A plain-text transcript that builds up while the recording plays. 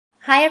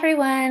Hi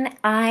everyone,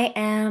 I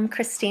am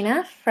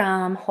Christina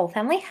from Whole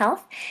Family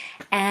Health,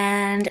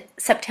 and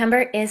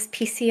September is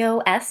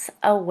PCOS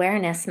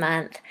Awareness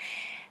Month.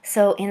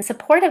 So, in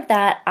support of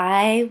that,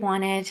 I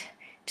wanted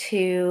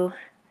to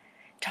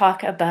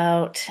talk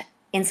about,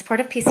 in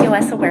support of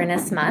PCOS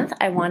Awareness Month,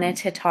 I wanted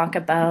to talk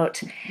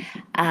about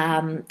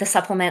the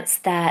supplements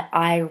that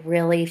I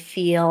really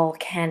feel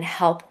can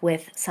help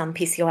with some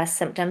PCOS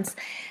symptoms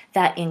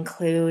that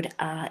include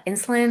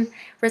insulin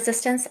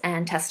resistance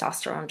and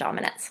testosterone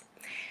dominance.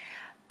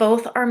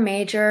 Both are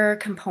major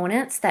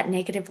components that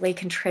negatively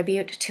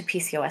contribute to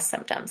PCOS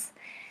symptoms.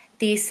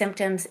 These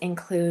symptoms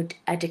include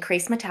a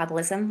decreased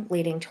metabolism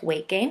leading to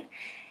weight gain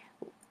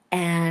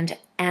and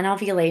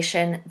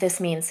anovulation. This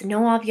means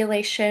no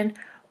ovulation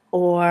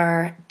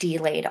or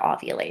delayed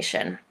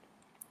ovulation.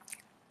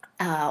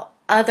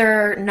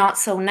 Other not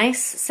so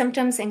nice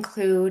symptoms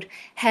include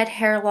head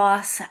hair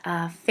loss,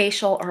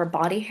 facial or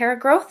body hair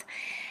growth,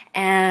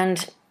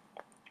 and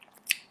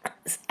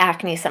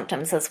acne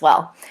symptoms as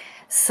well.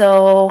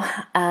 So,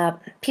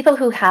 people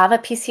who have a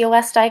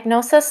PCOS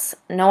diagnosis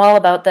know all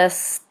about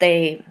this.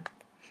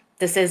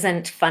 This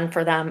isn't fun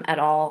for them at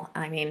all.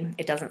 I mean,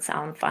 it doesn't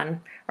sound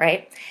fun,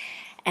 right?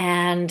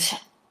 And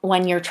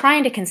when you're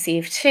trying to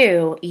conceive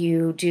too,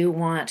 you do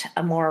want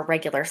a more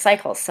regular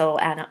cycle. So,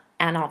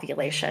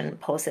 anovulation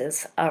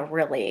poses a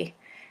really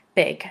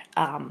big,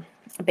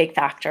 big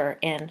factor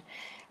in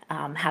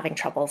having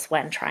troubles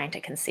when trying to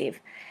conceive.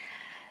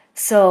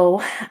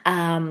 So,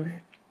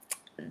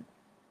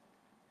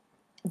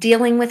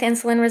 dealing with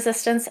insulin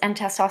resistance and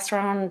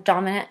testosterone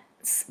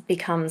dominance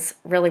becomes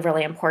really,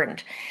 really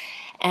important.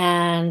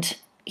 And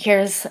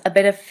here's a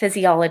bit of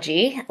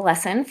physiology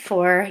lesson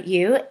for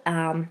you.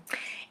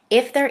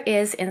 If there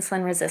is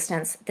insulin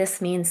resistance, this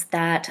means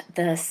that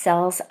the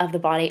cells of the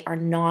body are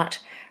not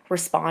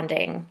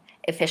responding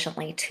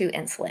efficiently to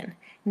insulin,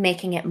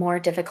 making it more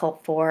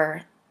difficult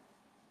for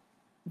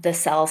the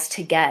cells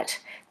to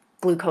get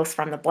glucose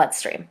from the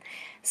bloodstream.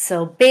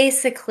 So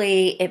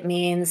basically, it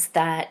means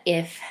that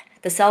if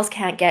the cells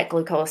can't get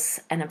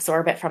glucose and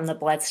absorb it from the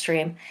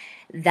bloodstream,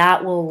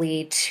 that will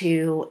lead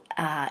to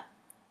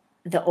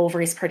the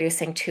ovaries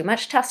producing too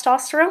much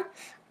testosterone.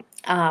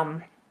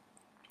 And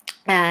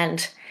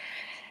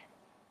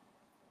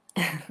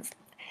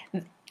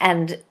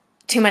and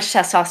too much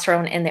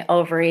testosterone in the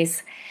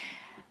ovaries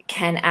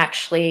can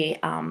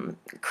actually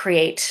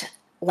create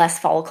less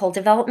follicle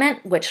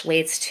development, which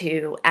leads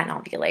to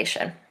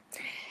anovulation.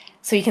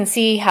 So you can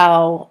see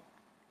how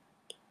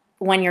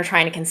when you're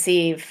trying to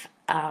conceive,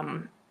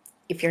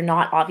 if you're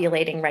not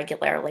ovulating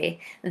regularly,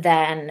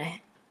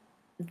 then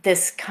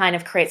this kind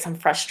of creates some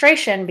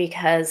frustration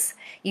because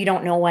you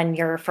don't know when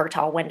your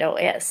fertile window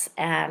is.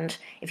 And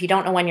if you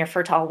don't know when your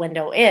fertile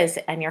window is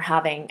and you're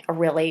having a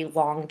really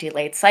long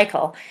delayed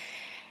cycle,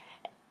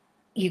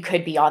 you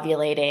could be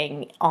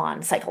ovulating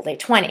on cycle day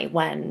 20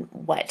 when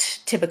what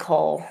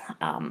typical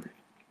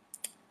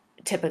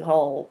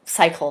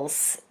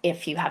cycles,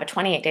 if you have a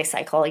 28-day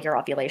cycle, your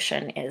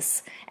ovulation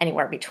is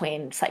anywhere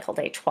between cycle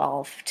day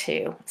 12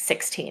 to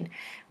 16.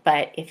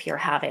 But if you're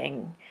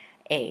having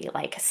a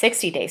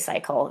 60-day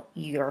cycle,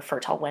 your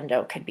fertile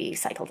window could be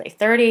cycle day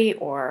 30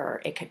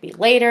 or it could be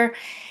later.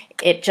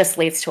 It just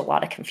leads to a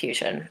lot of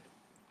confusion.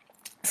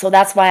 So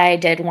that's why I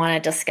did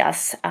want to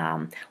discuss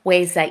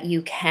ways that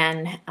you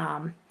can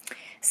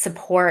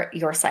support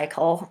your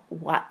cycle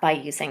by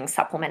using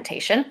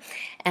supplementation.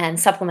 And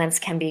supplements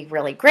can be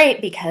really great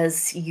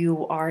because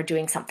you are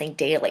doing something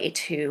daily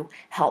to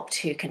help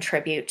to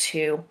contribute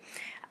to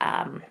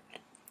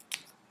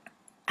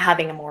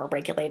having a more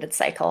regulated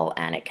cycle,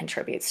 and it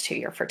contributes to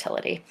your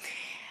fertility.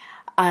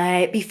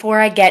 Before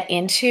I get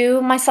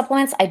into my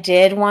supplements, I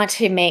did want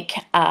to make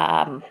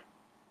a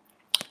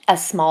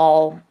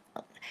small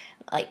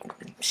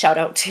shout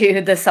out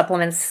to the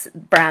supplements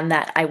brand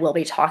that I will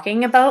be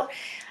talking about.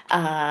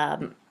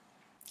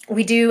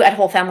 We do at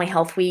Whole Family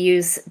Health, we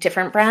use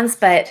different brands,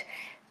 but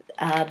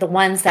the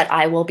ones that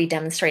I will be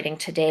demonstrating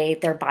today,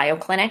 they're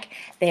BioClinic.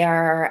 They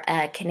are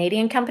a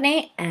Canadian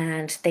company,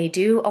 and they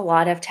do a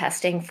lot of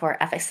testing for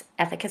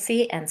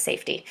efficacy and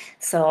safety.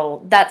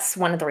 So that's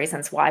one of the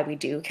reasons why we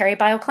do carry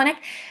BioClinic,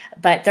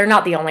 but they're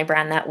not the only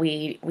brand that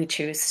we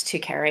choose to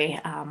carry.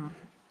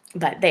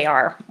 But they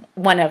are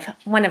one of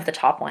the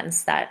top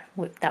ones that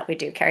we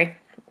do carry.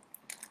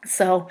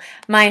 So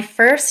my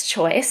first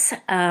choice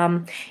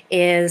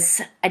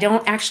is, I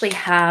don't actually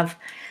have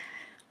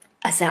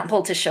a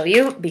sample to show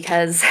you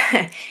because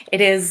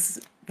it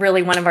is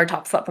really one of our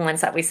top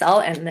supplements that we sell,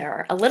 and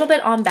they're a little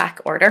bit on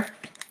back order,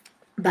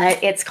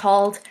 but it's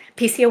called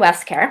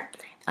PCOS Care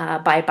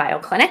by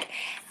BioClinic.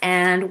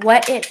 And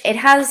what it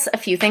has a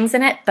few things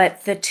in it,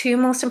 but the two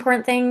most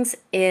important things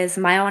is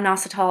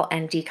myo-inositol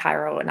and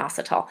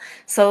D-chiroinositol.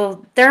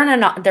 So they're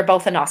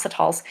both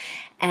inositols,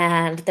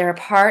 and they're a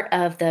part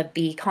of the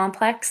B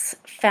complex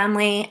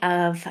family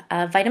of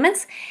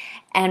vitamins.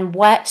 And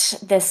what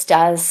this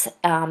does,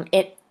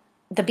 it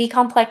the B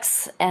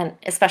complex, and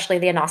especially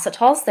the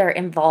inositols, they're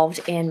involved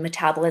in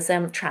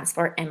metabolism,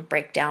 transport, and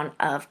breakdown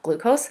of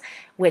glucose,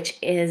 which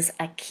is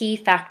a key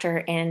factor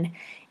in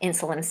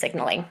insulin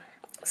signaling.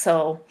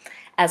 So,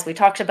 as we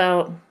talked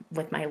about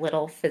with my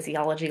little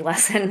physiology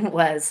lesson,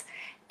 was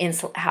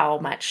how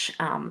much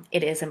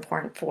it is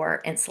important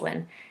for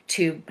insulin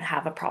to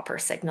have a proper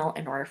signal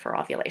in order for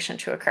ovulation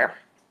to occur.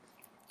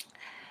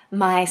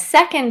 My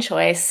second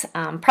choice,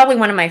 probably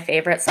one of my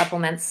favorite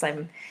supplements,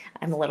 I'm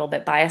a little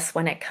bit biased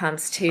when it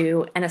comes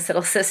to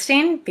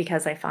N-acetylcysteine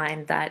because I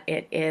find that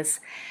it is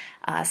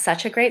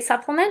such a great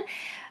supplement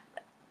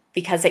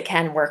because it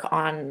can work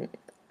on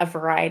a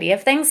variety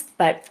of things,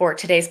 but for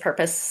today's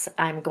purpose,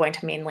 I'm going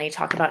to mainly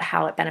talk about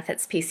how it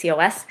benefits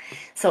PCOS.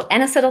 So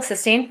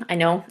N-acetylcysteine, I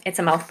know it's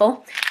a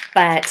mouthful,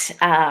 but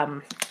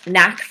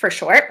NAC for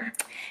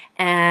short.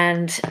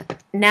 And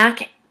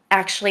NAC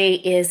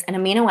actually is an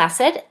amino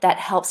acid that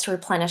helps to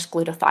replenish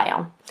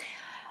glutathione.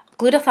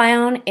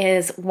 Glutathione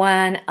is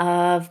one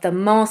of the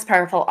most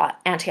powerful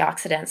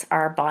antioxidants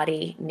our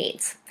body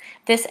needs.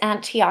 This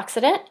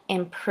antioxidant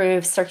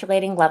improves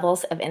circulating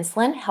levels of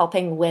insulin,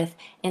 helping with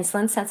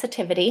insulin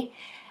sensitivity.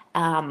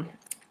 And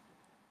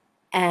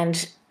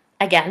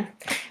again,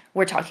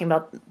 we're talking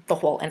about the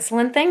whole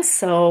insulin thing.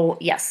 So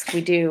yes,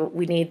 we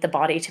need the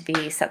body to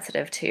be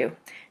sensitive to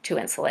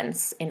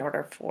insulins in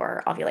order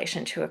for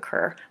ovulation to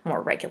occur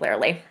more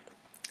regularly.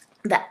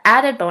 The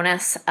added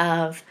bonus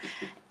of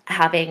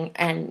having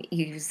and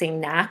using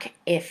NAC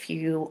if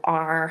you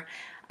have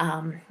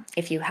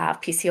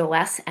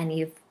PCOS and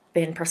you've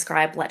been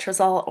prescribed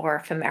letrozole or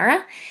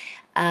Femara,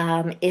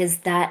 is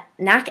that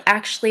NAC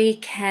actually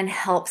can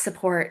help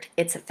support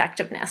its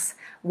effectiveness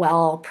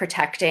while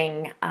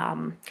protecting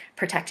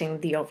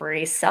the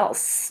ovary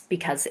cells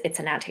because it's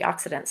an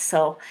antioxidant.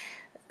 So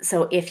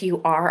if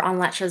you are on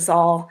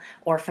letrozole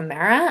or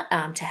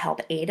Femara to help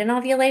aid in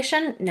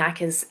ovulation,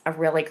 NAC is a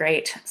really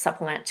great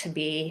supplement to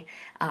be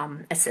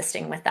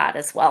assisting with that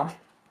as well.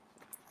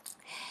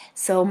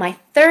 So my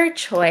third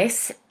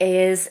choice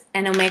is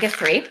an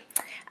omega-3.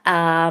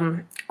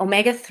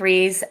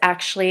 Omega-3s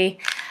actually,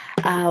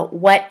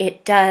 what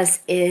it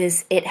does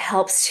is it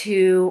helps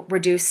to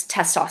reduce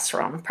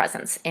testosterone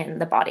presence in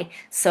the body.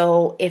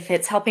 So if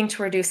it's helping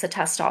to reduce the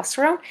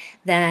testosterone,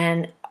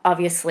 then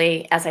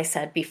obviously, as I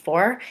said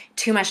before,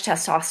 too much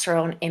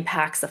testosterone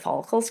impacts the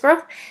follicles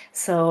growth.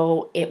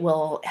 So it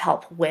will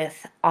help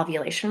with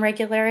ovulation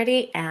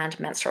regularity and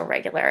menstrual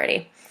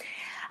regularity.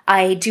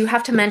 I do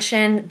have to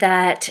mention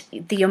that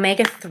the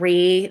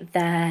omega-3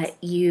 that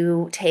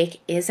you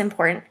take is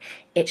important.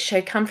 It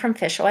should come from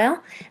fish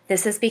oil.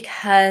 This is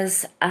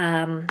because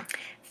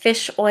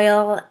fish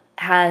oil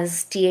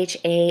has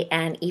DHA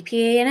and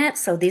EPA in it,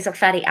 so these are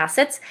fatty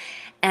acids.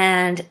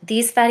 And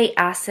these fatty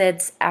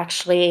acids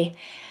actually,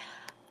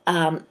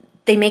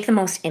 they make the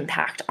most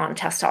impact on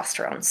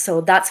testosterone.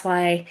 So that's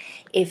why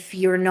if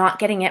you're not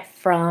getting it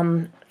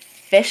from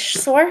fish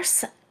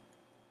source,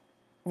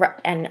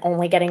 and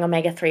only getting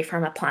omega-3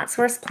 from a plant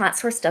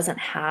source doesn't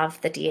have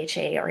the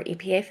DHA or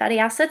EPA fatty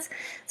acids.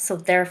 So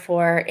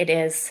therefore, it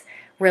is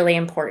really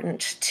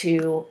important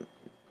to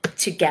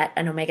get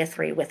an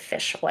omega-3 with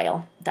fish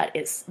oil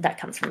that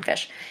comes from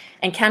fish.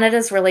 And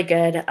Canada's really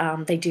good.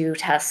 They do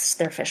test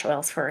their fish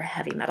oils for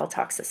heavy metal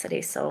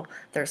toxicity, so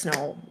there's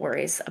no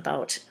worries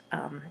about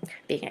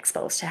being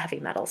exposed to heavy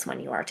metals when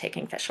you are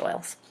taking fish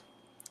oils.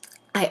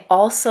 I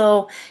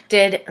also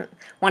did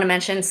want to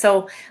mention,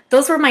 so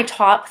those were my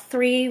top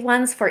 3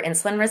 ones for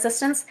insulin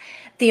resistance.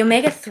 The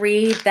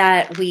omega-3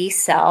 that we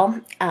sell,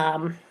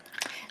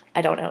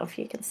 I don't know if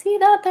you can see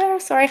that there,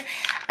 sorry.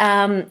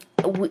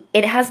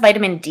 It has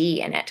vitamin D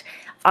in it.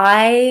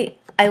 I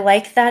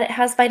like that it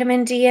has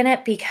vitamin D in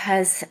it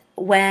because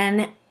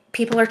when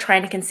people are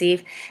trying to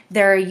conceive,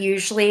 they're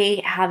usually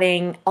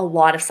having a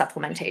lot of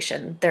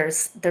supplementation.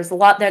 There's a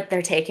lot that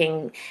they're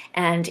taking,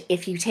 and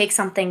if you take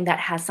something that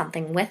has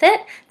something with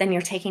it, then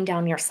you're taking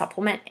down your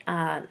supplement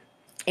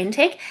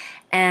intake.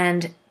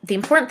 And the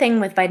important thing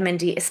with vitamin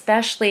D,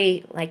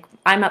 especially like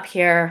I'm up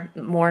here,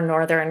 more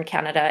northern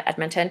Canada,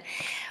 Edmonton,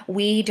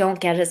 we don't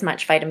get as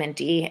much vitamin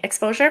D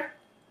exposure.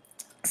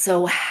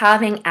 So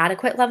having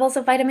adequate levels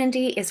of vitamin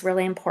D is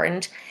really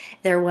important.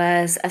 There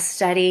was a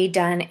study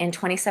done in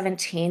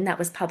 2017 that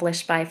was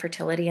published by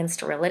Fertility and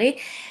Sterility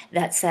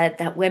that said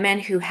that women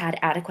who had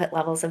adequate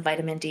levels of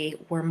vitamin D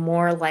were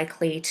more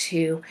likely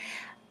to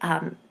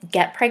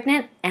get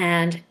pregnant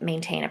and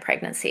maintain a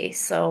pregnancy.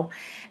 So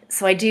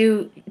I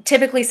do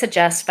typically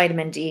suggest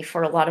vitamin D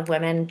for a lot of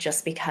women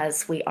just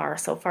because we are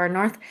so far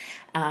north.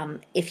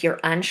 If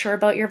you're unsure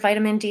about your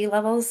vitamin D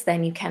levels,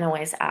 then you can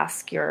always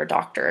ask your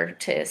doctor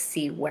to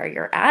see where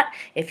you're at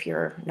if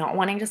you're not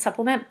wanting to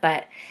supplement,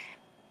 but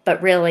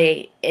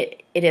really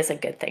it is a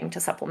good thing to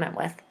supplement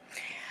with.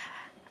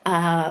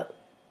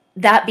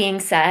 That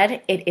being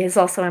said, it is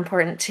also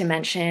important to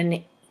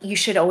mention you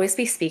should always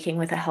be speaking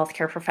with a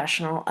healthcare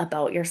professional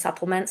about your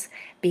supplements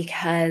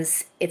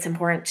because it's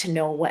important to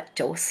know what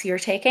dose you're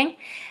taking.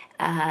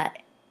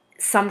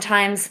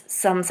 Sometimes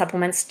some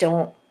supplements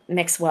don't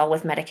mix well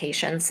with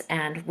medications,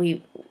 and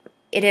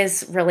it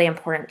is really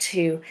important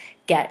to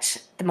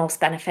get the most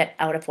benefit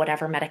out of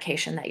whatever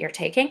medication that you're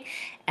taking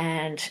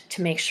and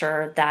to make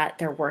sure that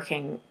they're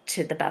working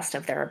to the best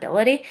of their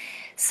ability.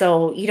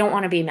 So you don't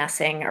want to be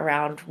messing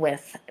around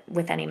with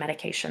any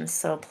medications.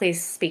 So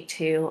please speak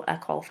to a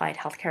qualified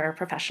healthcare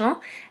professional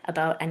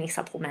about any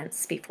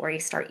supplements before you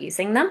start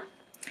using them.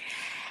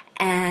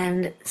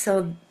 And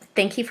so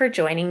thank you for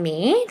joining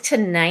me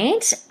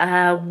tonight.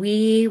 There's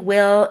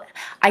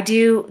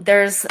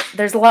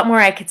a lot more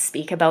I could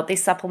speak about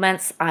these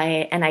supplements.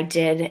 I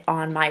did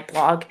on my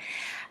blog,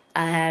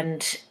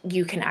 and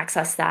you can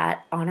access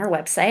that on our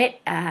website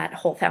at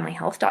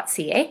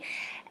wholefamilyhealth.ca.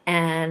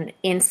 And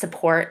in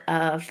support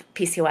of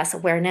PCOS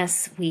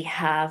awareness, we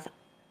have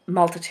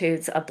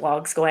multitudes of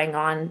blogs going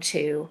on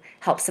to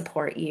help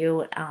support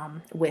you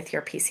with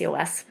your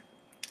PCOS.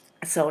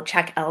 So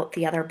check out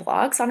the other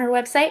blogs on our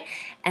website,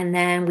 and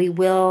then we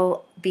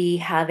will be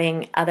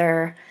having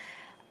other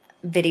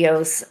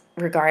videos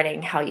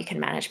regarding how you can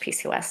manage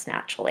PCOS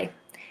naturally.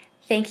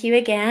 Thank you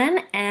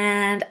again,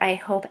 and I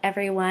hope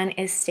everyone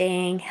is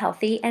staying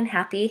healthy and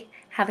happy.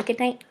 Have a good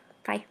night.